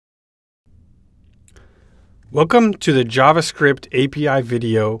Welcome to the JavaScript API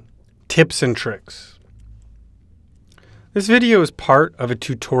video tips and tricks. This video is part of a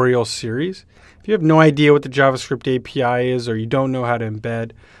tutorial series. If you have no idea what the JavaScript API is or you don't know how to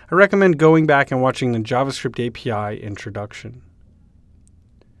embed, I recommend going back and watching the JavaScript API introduction.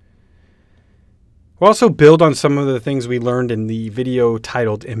 We'll also build on some of the things we learned in the video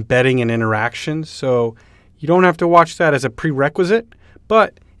titled Embedding and Interactions, so you don't have to watch that as a prerequisite,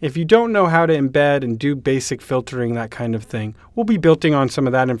 but if you don't know how to embed and do basic filtering, that kind of thing, we'll be building on some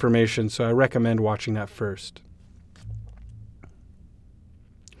of that information, so I recommend watching that first.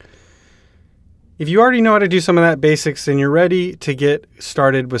 If you already know how to do some of that basics, then you're ready to get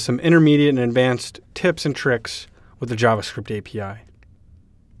started with some intermediate and advanced tips and tricks with the JavaScript API.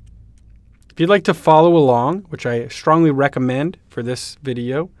 If you'd like to follow along, which I strongly recommend for this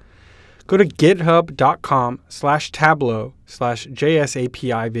video, go to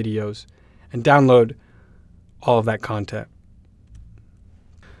github.com/tableau/JSAPI videos and download all of that content.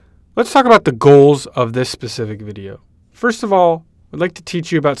 Let's talk about the goals of this specific video. First of all, I'd like to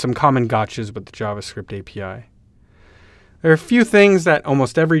teach you about some common gotchas with the JavaScript API. There are a few things that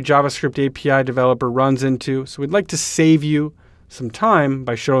almost every JavaScript API developer runs into, so we'd like to save you some time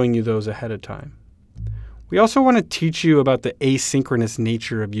by showing you those ahead of time. We also want to teach you about the asynchronous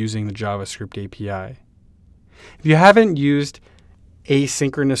nature of using the JavaScript API. If you haven't used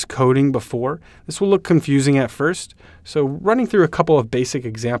asynchronous coding before, this will look confusing at first, so running through a couple of basic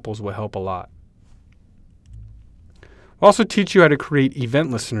examples will help a lot. We'll also teach you how to create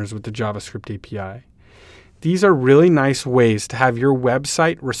event listeners with the JavaScript API. These are really nice ways to have your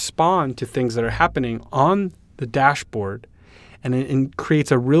website respond to things that are happening on the dashboard, and it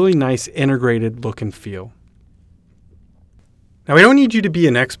creates a really nice integrated look and feel. Now, we don't need you to be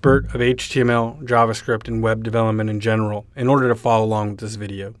an expert of HTML, JavaScript, and web development in general in order to follow along with this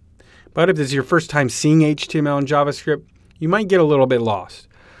video. But if this is your first time seeing HTML and JavaScript, you might get a little bit lost.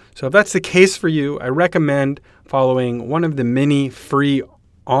 So if that's the case for you, I recommend following one of the many free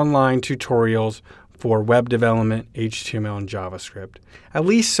online tutorials for web development, HTML, and JavaScript. At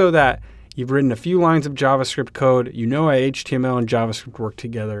least so that you've written a few lines of JavaScript code, you know how HTML and JavaScript work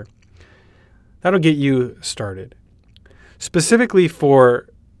together. That'll get you started. Specifically for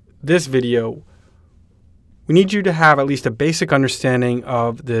this video, we need you to have at least a basic understanding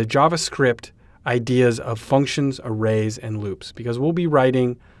of the JavaScript ideas of functions, arrays, and loops, because we'll be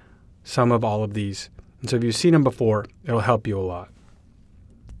writing some of all of these. And so if you've seen them before, it'll help you a lot.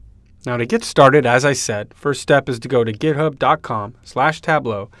 Now to get started, as I said, first step is to go to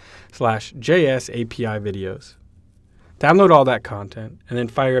github.com/tableau/JSAPI videos. Download all that content and then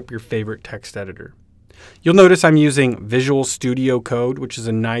fire up your favorite text editor. You'll notice I'm using Visual Studio Code, which is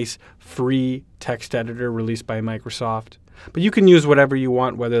a nice free text editor released by Microsoft. But you can use whatever you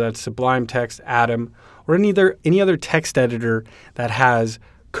want, whether that's Sublime Text, Atom, or any other text editor that has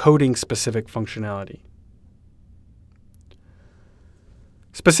coding specific functionality.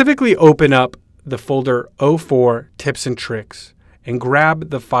 Specifically, open up the folder 04 Tips and Tricks and grab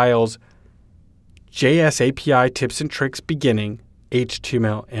the files JSAPI Tips and Tricks Beginning,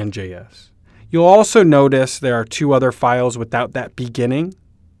 HTML, and JS. You'll also notice there are two other files without that beginning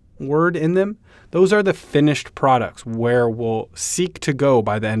word in them. Those are the finished products where we'll seek to go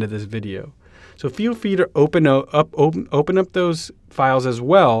by the end of this video. So feel free to open up those files as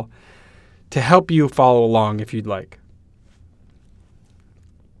well to help you follow along if you'd like.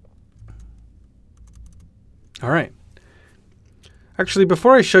 All right. Actually,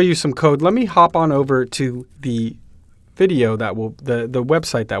 before I show you some code, let me hop on over to the video that the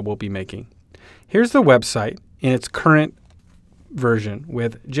website that we'll be making. Here's the website in its current version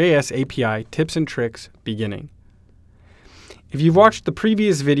with JSAPI Tips and Tricks Beginning. If you've watched the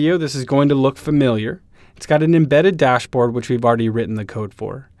previous video, this is going to look familiar. It's got an embedded dashboard, which we've already written the code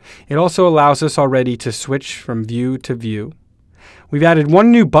for. It also allows us already to switch from view to view. We've added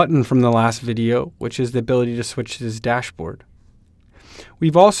one new button from the last video, which is the ability to switch to this dashboard.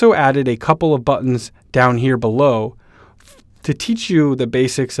 We've also added a couple of buttons down here below to teach you the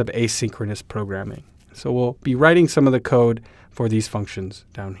basics of asynchronous programming. So we'll be writing some of the code for these functions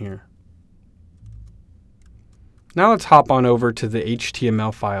down here. Now let's hop on over to the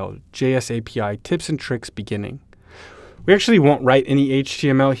HTML file, JSAPI Tips and Tricks Beginning. We actually won't write any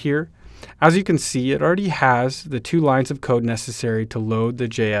HTML here. As you can see, it already has the 2 lines of code necessary to load the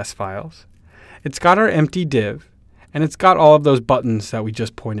JS files. It's got our empty div, and it's got all of those buttons that we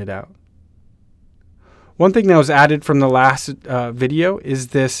just pointed out. One thing that was added from the last video is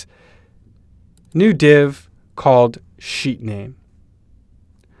this new div called sheet name.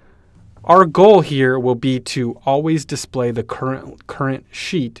 Our goal here will be to always display the current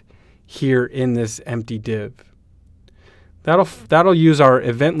sheet here in this empty div. That'll use our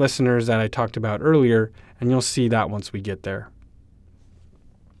event listeners that I talked about earlier, and you'll see that once we get there.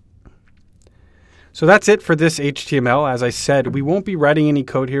 So that's it for this HTML. As I said, we won't be writing any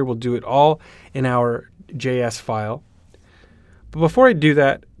code here. We'll do it all in our JS file. But before I do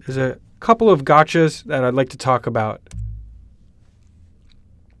that, there's a couple of gotchas that I'd like to talk about.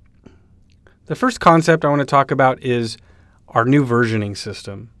 The first concept I want to talk about is our new versioning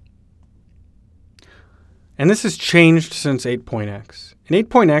system. And this has changed since 8.x. In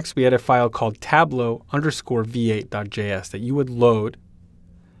 8.x, we had a file called Tableau_v8.js that you would load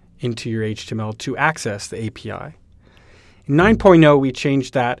into your HTML to access the API. In 9.0, we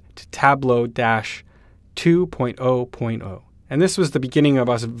changed that to Tableau-2.0.0. And this was the beginning of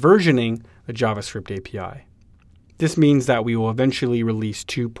us versioning the JavaScript API. This means that we will eventually release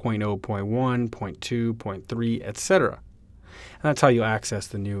 2.0.1, 0.2, 0.3, etc. And that's how you'll access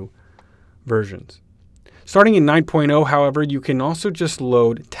the new versions. Starting in 9.0, however, you can also just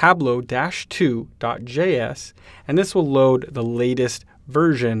load Tableau-2.js, and this will load the latest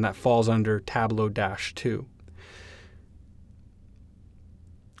version that falls under Tableau-2.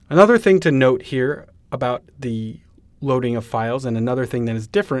 Another thing to note here about the loading of files, and another thing that is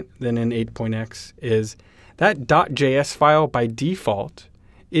different than in 8.x, is that .js file by default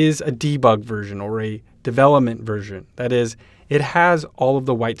is a debug version or a development version. That is, it has all of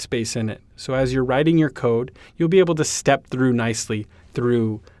the white space in it. So as you're writing your code, you'll be able to step through nicely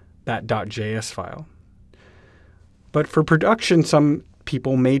through that .js file. But for production, some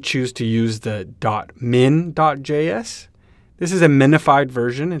people may choose to use the .min.js. This is a minified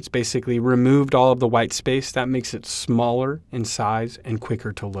version. It's basically removed all of the white space. That makes it smaller in size and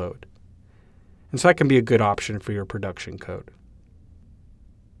quicker to load. And so that can be a good option for your production code.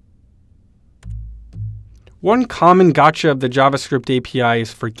 One common gotcha of the JavaScript API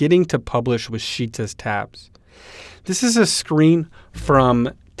is forgetting to publish with sheets as tabs. This is a screen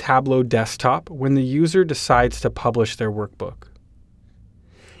from Tableau Desktop when the user decides to publish their workbook.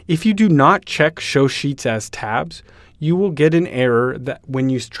 If you do not check Show Sheets as tabs, you will get an error that when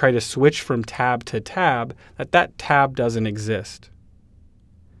you try to switch from tab to tab, that tab doesn't exist,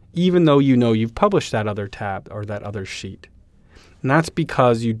 even though you know you've published that other tab or that other sheet. And that's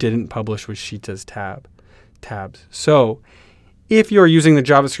because you didn't publish with sheets as tabs. So if you're using the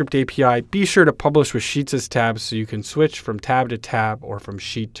JavaScript API, be sure to publish with sheets as tabs so you can switch from tab to tab or from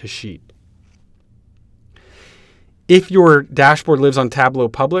sheet to sheet. If your dashboard lives on Tableau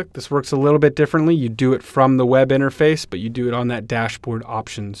Public, this works a little bit differently. You do it from the web interface, but you do it on that dashboard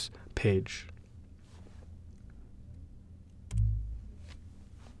options page.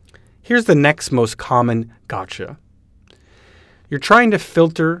 Here's the next most common gotcha. You're trying to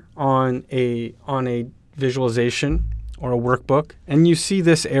filter on a visualization or a workbook, and you see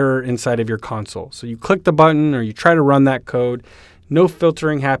this error inside of your console. So you click the button or you try to run that code. No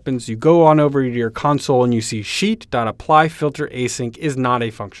filtering happens. You go on over to your console and you see sheet.applyFilterAsync is not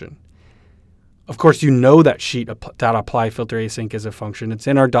a function. Of course, you know that sheet.applyFilterAsync is a function. It's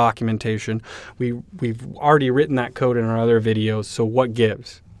in our documentation. We've already written that code in our other videos, so what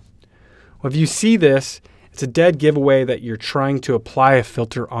gives? Well, if you see this, it's a dead giveaway that you're trying to apply a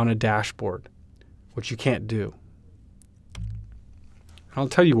filter on a dashboard, which you can't do. I'll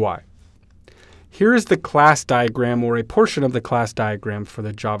tell you why. Here is the class diagram, or a portion of the class diagram for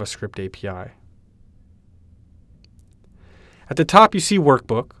the JavaScript API. At the top, you see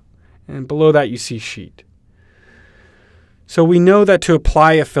workbook, and below that, you see sheet. So we know that to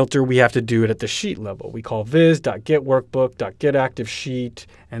apply a filter, we have to do it at the sheet level. We call viz.getWorkbook.getActiveSheet,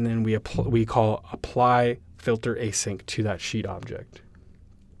 and then we call applyFilterAsync to that sheet object.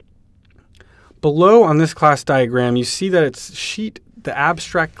 Below on this class diagram, you see that it's sheet. The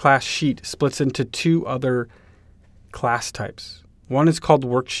abstract class sheet splits into two other class types. One is called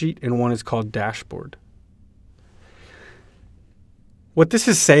worksheet and one is called dashboard. What this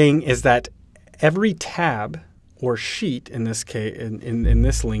is saying is that every tab or sheet in this case, in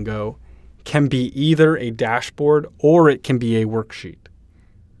this lingo, can be either a dashboard or it can be a worksheet.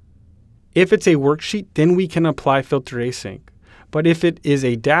 If it's a worksheet, then we can apply filter async. But if it is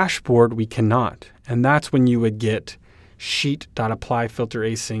a dashboard, we cannot. And that's when you would get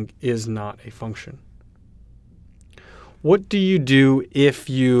sheet.applyFilterAsync is not a function. What do you do if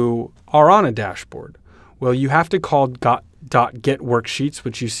you are on a dashboard? Well, you have to call .getWorksheets,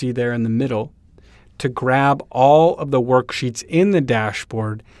 which you see there in the middle, to grab all of the worksheets in the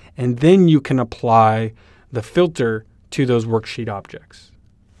dashboard, and then you can apply the filter to those worksheet objects.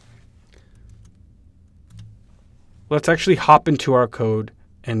 Let's actually hop into our code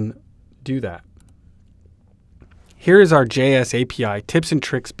and do that. Here is our JS API, tips and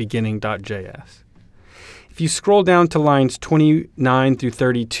tricks beginning.js. If you scroll down to lines 29 through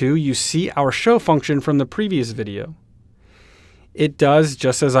 32, you see our show function from the previous video. It does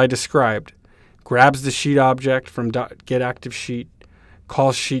just as I described. Grabs the sheet object from getActiveSheet,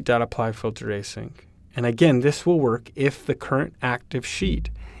 calls sheet.applyFilterAsync. And again, this will work if the current active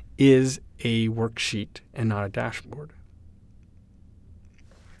sheet is a worksheet and not a dashboard.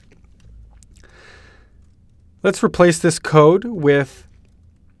 Let's replace this code with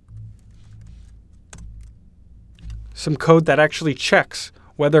some code that actually checks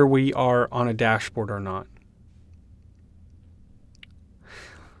whether we are on a dashboard or not.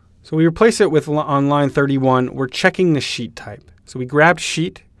 So we replace it with, on line 31, we're checking the sheet type. So we grabbed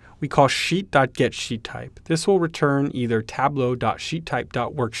sheet, we call sheet.getSheetType. This will return either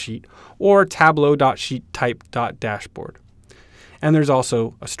tableau.sheetType.worksheet or tableau.sheetType.dashboard. And there's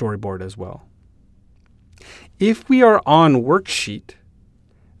also a storyboard as well. If we are on worksheet,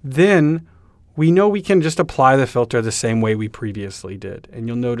 then we know we can just apply the filter the same way we previously did. And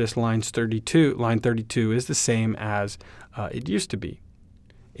you'll notice line 32 is the same as it used to be.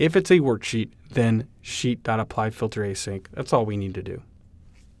 If it's a worksheet, then sheet.applyFilterAsync. That's all we need to do.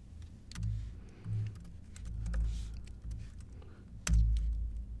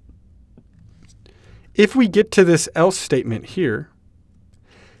 If we get to this else statement here,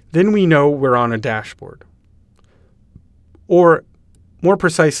 then we know we're on a dashboard. Or more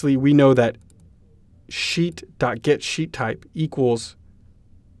precisely, we know that sheet.getSheetType equals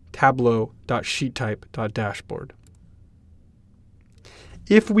tableau.sheetType.dashboard.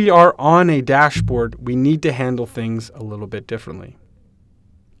 If we are on a dashboard, we need to handle things a little bit differently.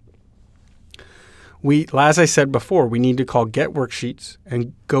 As I said before, we need to call getWorksheets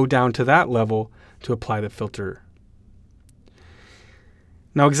and go down to that level to apply the filter.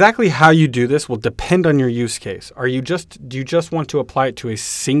 Now, exactly how you do this will depend on your use case. Do you just want to apply it to a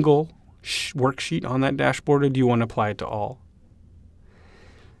single worksheet on that dashboard, or do you want to apply it to all?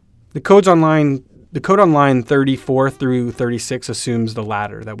 The code on line 34 through 36 assumes the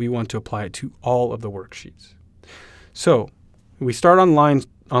latter, that we want to apply it to all of the worksheets. So we start on line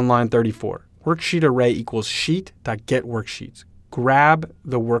 34. Worksheet array equals sheet.getWorksheets. Grab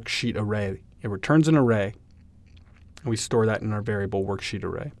the worksheet array. It returns an array, and we store that in our variable worksheet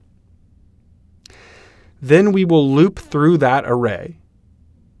array. Then we will loop through that array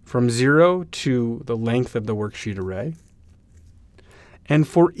from 0 to the length of the worksheet array. And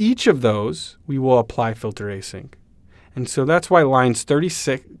for each of those, we will apply filter async. And so that's why lines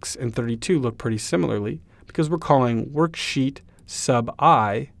 36 and 32 look pretty similarly, because we're calling worksheet sub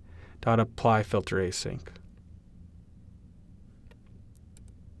I dot apply filter async.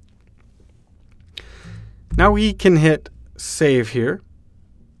 Now we can hit save here.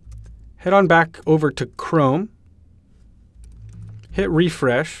 Head on back over to Chrome. Hit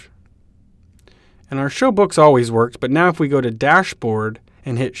refresh. And our show books always works, but now if we go to dashboard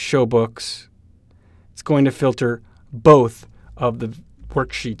and hit show books, it's going to filter both of the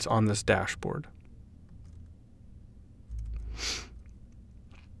worksheets on this dashboard.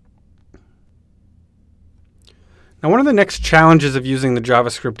 Now, one of the next challenges of using the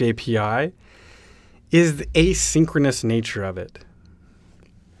JavaScript API is the asynchronous nature of it.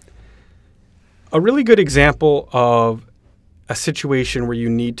 A really good example of a situation where you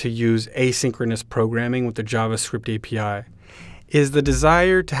need to use asynchronous programming with the JavaScript API is the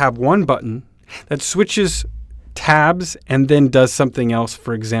desire to have one button that switches tabs and then does something else,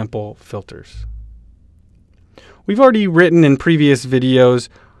 for example, filters. We've already written in previous videos,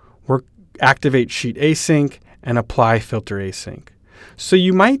 activate sheet async and apply filter async. So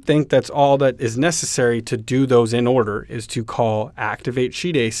you might think that's all that is necessary to do those in order is to call activate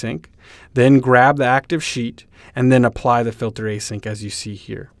sheet async, then grab the active sheet, and then apply the filter async as you see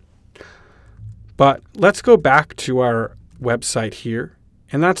here. But let's go back to our website here,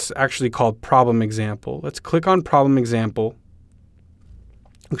 and that's actually called problem example. Let's click on problem example.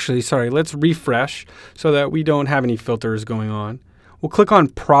 Actually, sorry, let's refresh so that we don't have any filters going on. We'll click on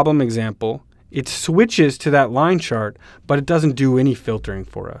problem example. It switches to that line chart, but it doesn't do any filtering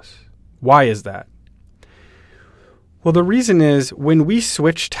for us. Why is that? Well, the reason is when we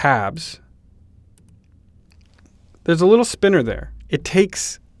switch tabs, there's a little spinner there. It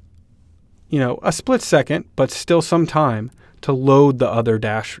takes, a split second, but still some time to load the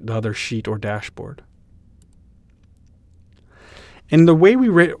other sheet or dashboard. And the way we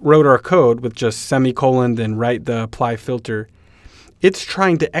wrote our code with just semicolon, then write the apply filter, it's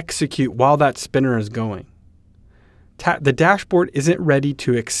trying to execute while that spinner is going. The dashboard isn't ready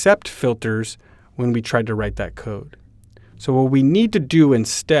to accept filters when we tried to write that code. So what we need to do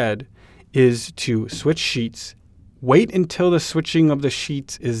instead is to switch sheets, wait until the switching of the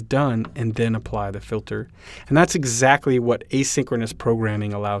sheets is done, and then apply the filter. And that's exactly what asynchronous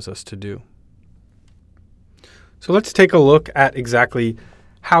programming allows us to do. So let's take a look at exactly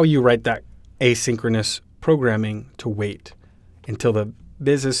how you write that asynchronous programming to wait until the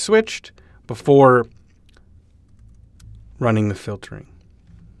biz is switched before running the filtering.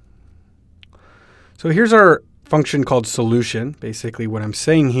 So here's our function called solution. Basically what I'm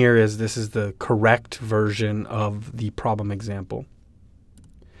saying here is this is the correct version of the problem example.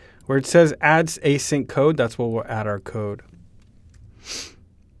 Where it says adds async code, that's where we'll add our code.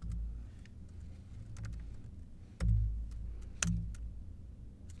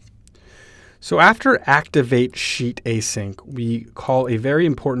 So after activate sheet async, we call a very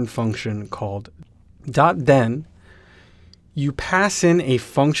important function called .then. You pass in a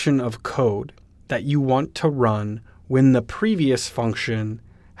function of code that you want to run when the previous function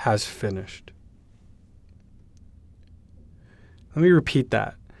has finished. Let me repeat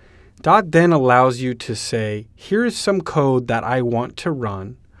that. .then allows you to say, here is some code that I want to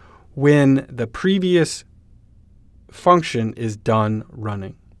run when the previous function is done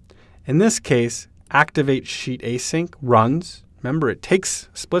running. In this case, activate sheet async runs. Remember, it takes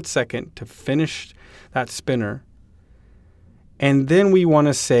a split second to finish that spinner. And then we want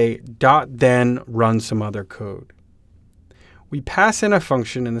to say .then run some other code. We pass in a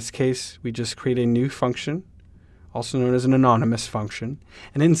function. In this case, we just create a new function, also known as an anonymous function.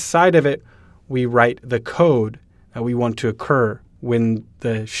 And inside of it, we write the code that we want to occur when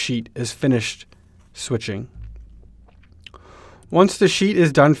the sheet is finished switching. Once the sheet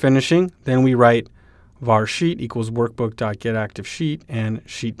is done finishing, then we write var sheet equals workbook.getActiveSheet and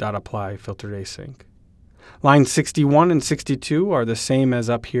sheet.apply filtered async. Lines 61 and 62 are the same as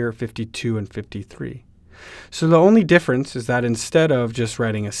up here, 52 and 53. So the only difference is that instead of just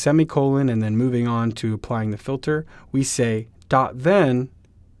writing a semicolon and then moving on to applying the filter, we say .then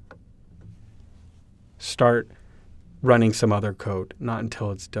start running some other code, not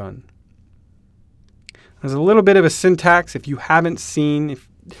until it's done. There's a little bit of a syntax. If you haven't seen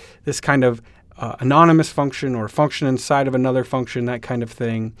this kind of anonymous function or function inside of another function, that kind of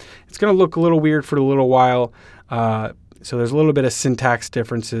thing, it's going to look a little weird for a little while. So there's a little bit of syntax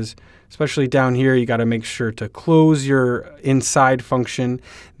differences, especially down here. You got to make sure to close your inside function,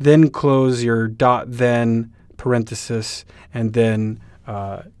 then close your .then parenthesis, and then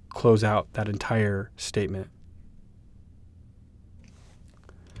close out that entire statement.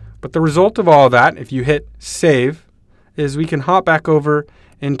 But the result of all of that, if you hit save, is we can hop back over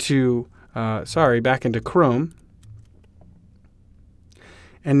into back into Chrome.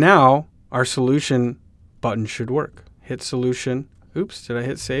 And now our solution button should work. Hit solution. Oops, did I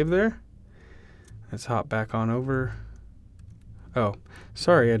hit save there? Let's hop back on over. Oh,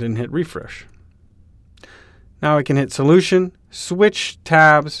 sorry, I didn't hit refresh. Now I can hit solution, switch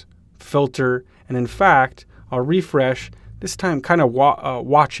tabs, filter, and in fact, I'll refresh. This time kind of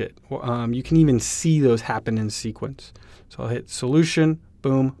watch it. You can even see those happen in sequence. So I'll hit solution,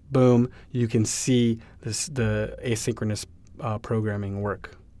 boom, boom. You can see the asynchronous programming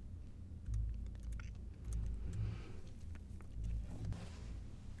work.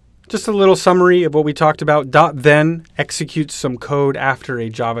 Just a little summary of what we talked about. .then executes some code after a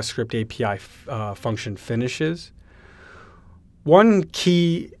JavaScript API function finishes. One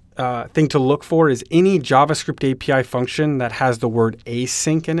key thing to look for is any JavaScript API function that has the word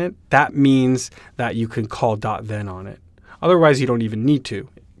async in it. That means that you can call .then on it. Otherwise, you don't even need to,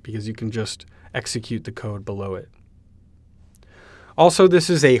 because you can just execute the code below it. Also, this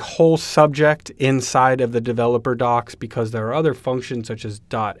is a whole subject inside of the developer docs because there are other functions such as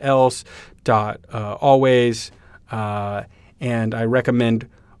 .else, .always, and I recommend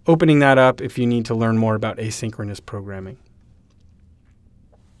opening that up if you need to learn more about asynchronous programming.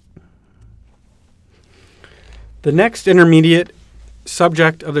 The next intermediate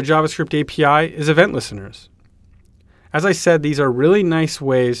subject of the JavaScript API is event listeners. As I said, these are really nice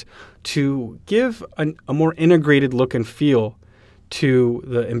ways to give a more integrated look and feel to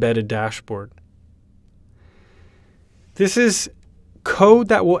the embedded dashboard. This is code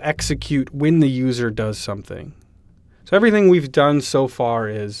that will execute when the user does something. So everything we've done so far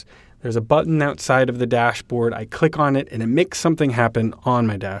is there's a button outside of the dashboard. I click on it and it makes something happen on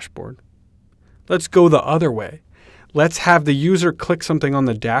my dashboard. Let's go the other way. Let's have the user click something on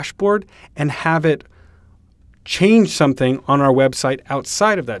the dashboard and have it change something on our website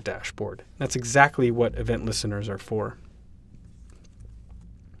outside of that dashboard. That's exactly what event listeners are for.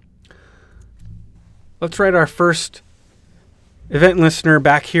 Let's write our first event listener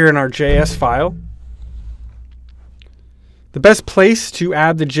back here in our JS file. The best place to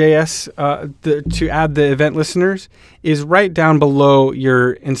add the to add the event listeners is right down below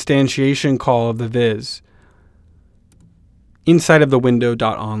your instantiation call of the viz inside of the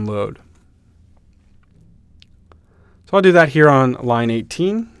window.onload. So I'll do that here on line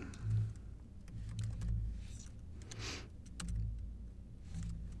 18.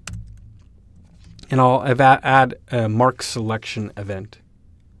 And I'll add a mark selection event.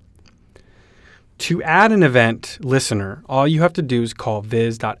 To add an event listener, all you have to do is call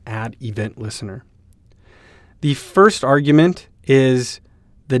viz.addEventListener. The first argument is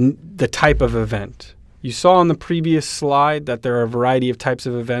the type of event. You saw on the previous slide that there are a variety of types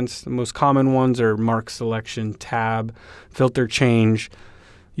of events. The most common ones are mark selection, tab, filter change.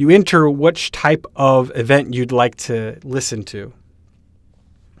 You enter which type of event you'd like to listen to.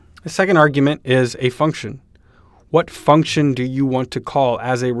 The second argument is a function. What function do you want to call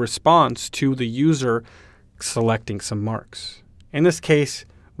as a response to the user selecting some marks? In this case,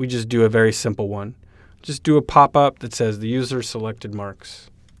 we just do a very simple one. Just do a pop-up that says the user selected marks.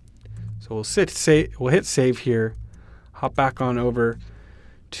 So we'll hit save here, hop back on over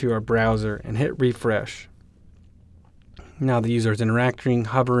to our browser and hit refresh. Now the user is interacting,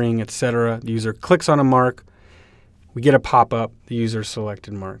 hovering, etc. The user clicks on a mark. We get a pop-up, the user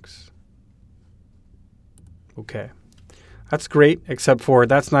selected marks. Okay, that's great, except for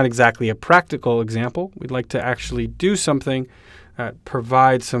that's not exactly a practical example. We'd like to actually do something that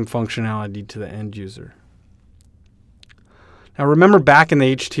provides some functionality to the end user. Now remember back in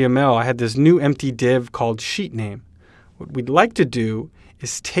the HTML, I had this new empty div called sheet name. What we'd like to do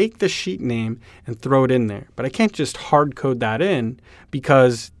is take the sheet name and throw it in there. But I can't just hard code that in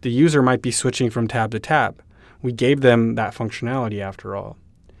because the user might be switching from tab to tab. We gave them that functionality after all.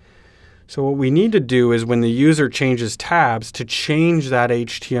 So what we need to do is when the user changes tabs to change that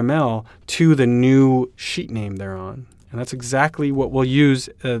HTML to the new sheet name they're on. And that's exactly what we'll use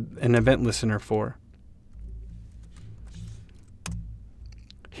an event listener for.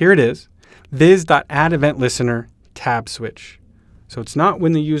 Here it is, viz.addEventListener tab switch. So it's not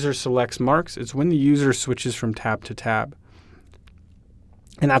when the user selects marks, it's when the user switches from tab to tab.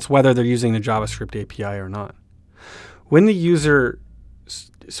 And that's whether they're using the JavaScript API or not. When the user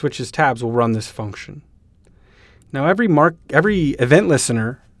switches tabs, we'll run this function. Now every event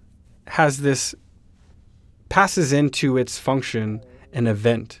listener passes into its function an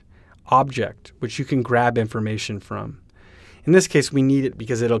event object, which you can grab information from. In this case, we need it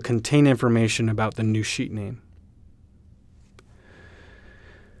because it'll contain information about the new sheet name.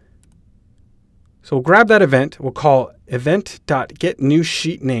 So we'll grab that event, we'll call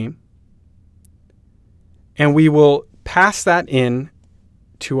event.getNewSheetName, and we will pass that in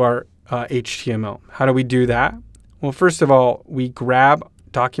to our HTML. How do we do that? Well, first of all, we grab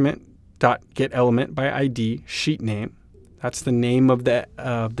document.getElement by ID sheet name. That's the name of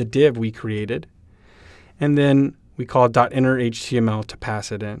the div we created. And then we call .enterHTML to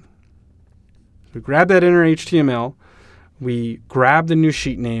pass it in. We grab that inner HTML, we grab the new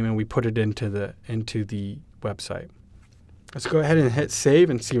sheet name, and we put it into the website. Let's go ahead and hit save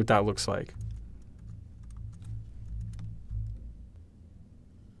and see what that looks like.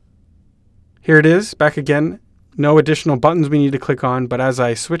 Here it is, back again. No additional buttons we need to click on, but as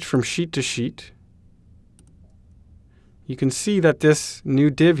I switch from sheet to sheet, you can see that this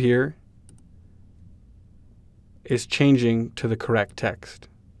new div here is changing to the correct text.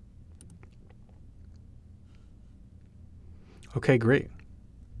 Okay, great.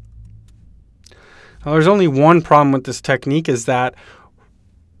 Now, there's only one problem with this technique, is that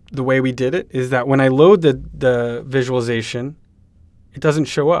the way we did it is that when I load the visualization, it doesn't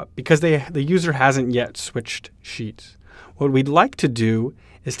show up because the user hasn't yet switched sheets. What we'd like to do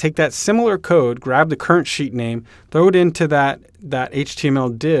is take that similar code, grab the current sheet name, throw it into that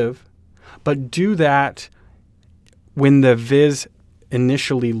HTML div, but do that when the viz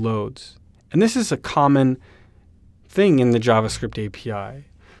initially loads. And this is a common thing in the JavaScript API.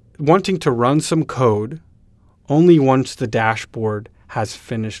 Wanting to run some code only once the dashboard has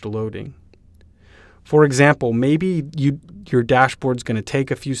finished loading. For example, maybe your dashboard's going to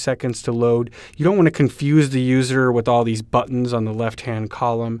take a few seconds to load. You don't want to confuse the user with all these buttons on the left-hand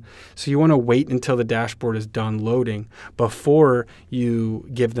column. So you want to wait until the dashboard is done loading before you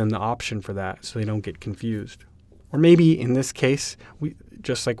give them the option for that so they don't get confused. Or maybe in this case,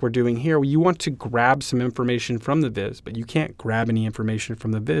 just like we're doing here, you want to grab some information from the viz, but you can't grab any information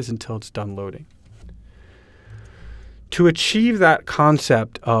from the viz until it's done loading. To achieve that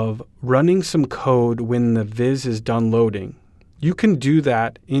concept of running some code when the viz is done loading, you can do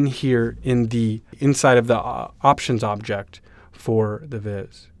that in here in the inside of the options object for the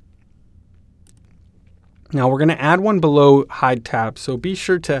viz. Now we're going to add one below hide tab, so be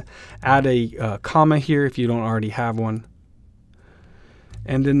sure to add a comma here if you don't already have one.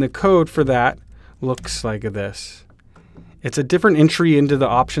 And then the code for that looks like this. It's a different entry into the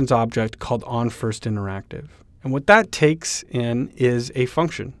options object called onFirstInteractive. And what that takes in is a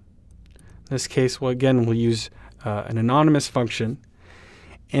function. In this case, well, again, we'll use an anonymous function.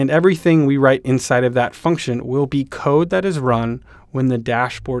 And everything we write inside of that function will be code that is run when the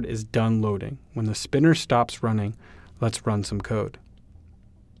dashboard is done loading. When the spinner stops running, let's run some code.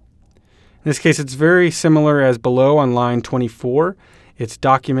 In this case, it's very similar as below on line 24. It's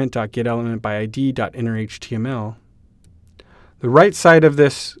document.getElementById.enterHTML. The right side of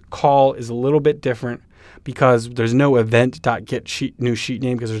this call is a little bit different because there's no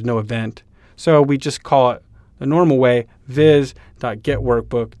event.getNewSheetName because there's no event. So we just call it the normal way,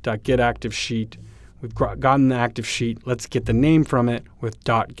 viz.getWorkbook.getActiveSheet. We've gotten the active sheet. Let's get the name from it with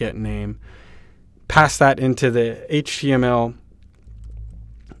 .getName. Pass that into the HTML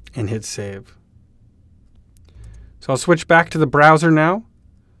and hit save. So I'll switch back to the browser now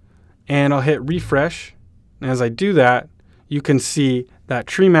and I'll hit refresh. And as I do that, you can see that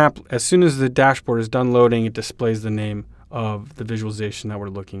tree map, as soon as the dashboard is done loading, it displays the name of the visualization that we're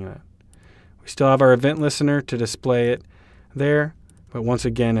looking at. We still have our event listener to display it there. But once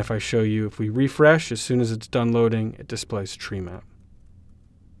again, if I show you, if we refresh, as soon as it's done loading, it displays tree map.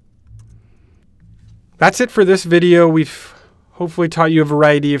 That's it for this video. We've hopefully taught you a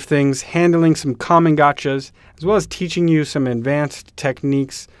variety of things, handling some common gotchas, as well as teaching you some advanced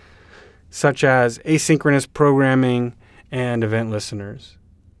techniques such as asynchronous programming and event listeners.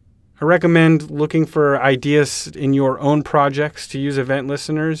 I recommend looking for ideas in your own projects to use event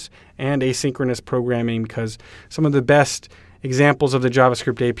listeners and asynchronous programming because some of the best examples of the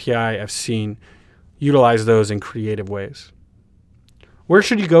JavaScript API I've seen utilize those in creative ways. Where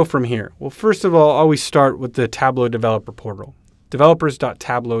should you go from here? Well, first of all, always start with the Tableau developer portal.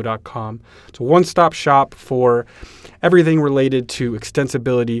 Developers.tableau.com. It's a one-stop shop for everything related to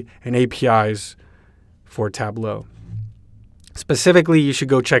extensibility and APIs for Tableau. Specifically, you should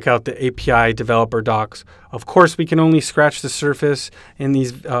go check out the API developer docs. Of course, we can only scratch the surface in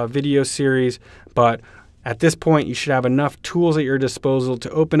these video series, but at this point, you should have enough tools at your disposal to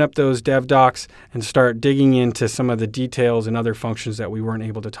open up those dev docs and start digging into some of the details and other functions that we weren't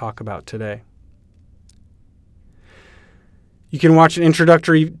able to talk about today. You can watch an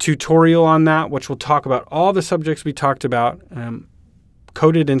introductory tutorial on that, which will talk about all the subjects we talked about,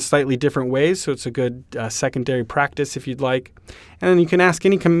 coded in slightly different ways, so it's a good secondary practice if you'd like. And then you can ask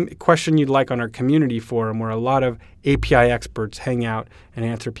any question you'd like on our community forum, where a lot of API experts hang out and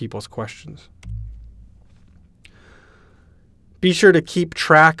answer people's questions. Be sure to keep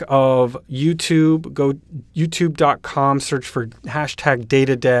track of YouTube. Go youtube.com, search for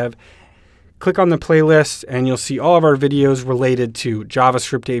 #datadev. Click on the playlist and you'll see all of our videos related to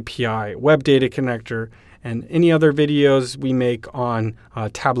JavaScript API, Web Data Connector, and any other videos we make on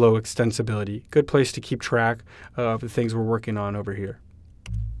Tableau extensibility. Good place to keep track of the things we're working on over here.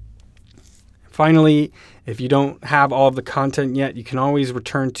 Finally, if you don't have all of the content yet, you can always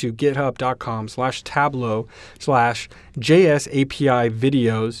return to github.com/tableau/JS-API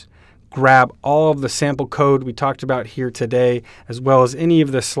videos. Grab all of the sample code we talked about here today, as well as any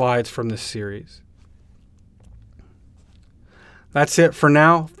of the slides from this series. That's it for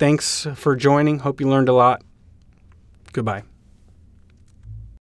now. Thanks for joining. Hope you learned a lot. Goodbye.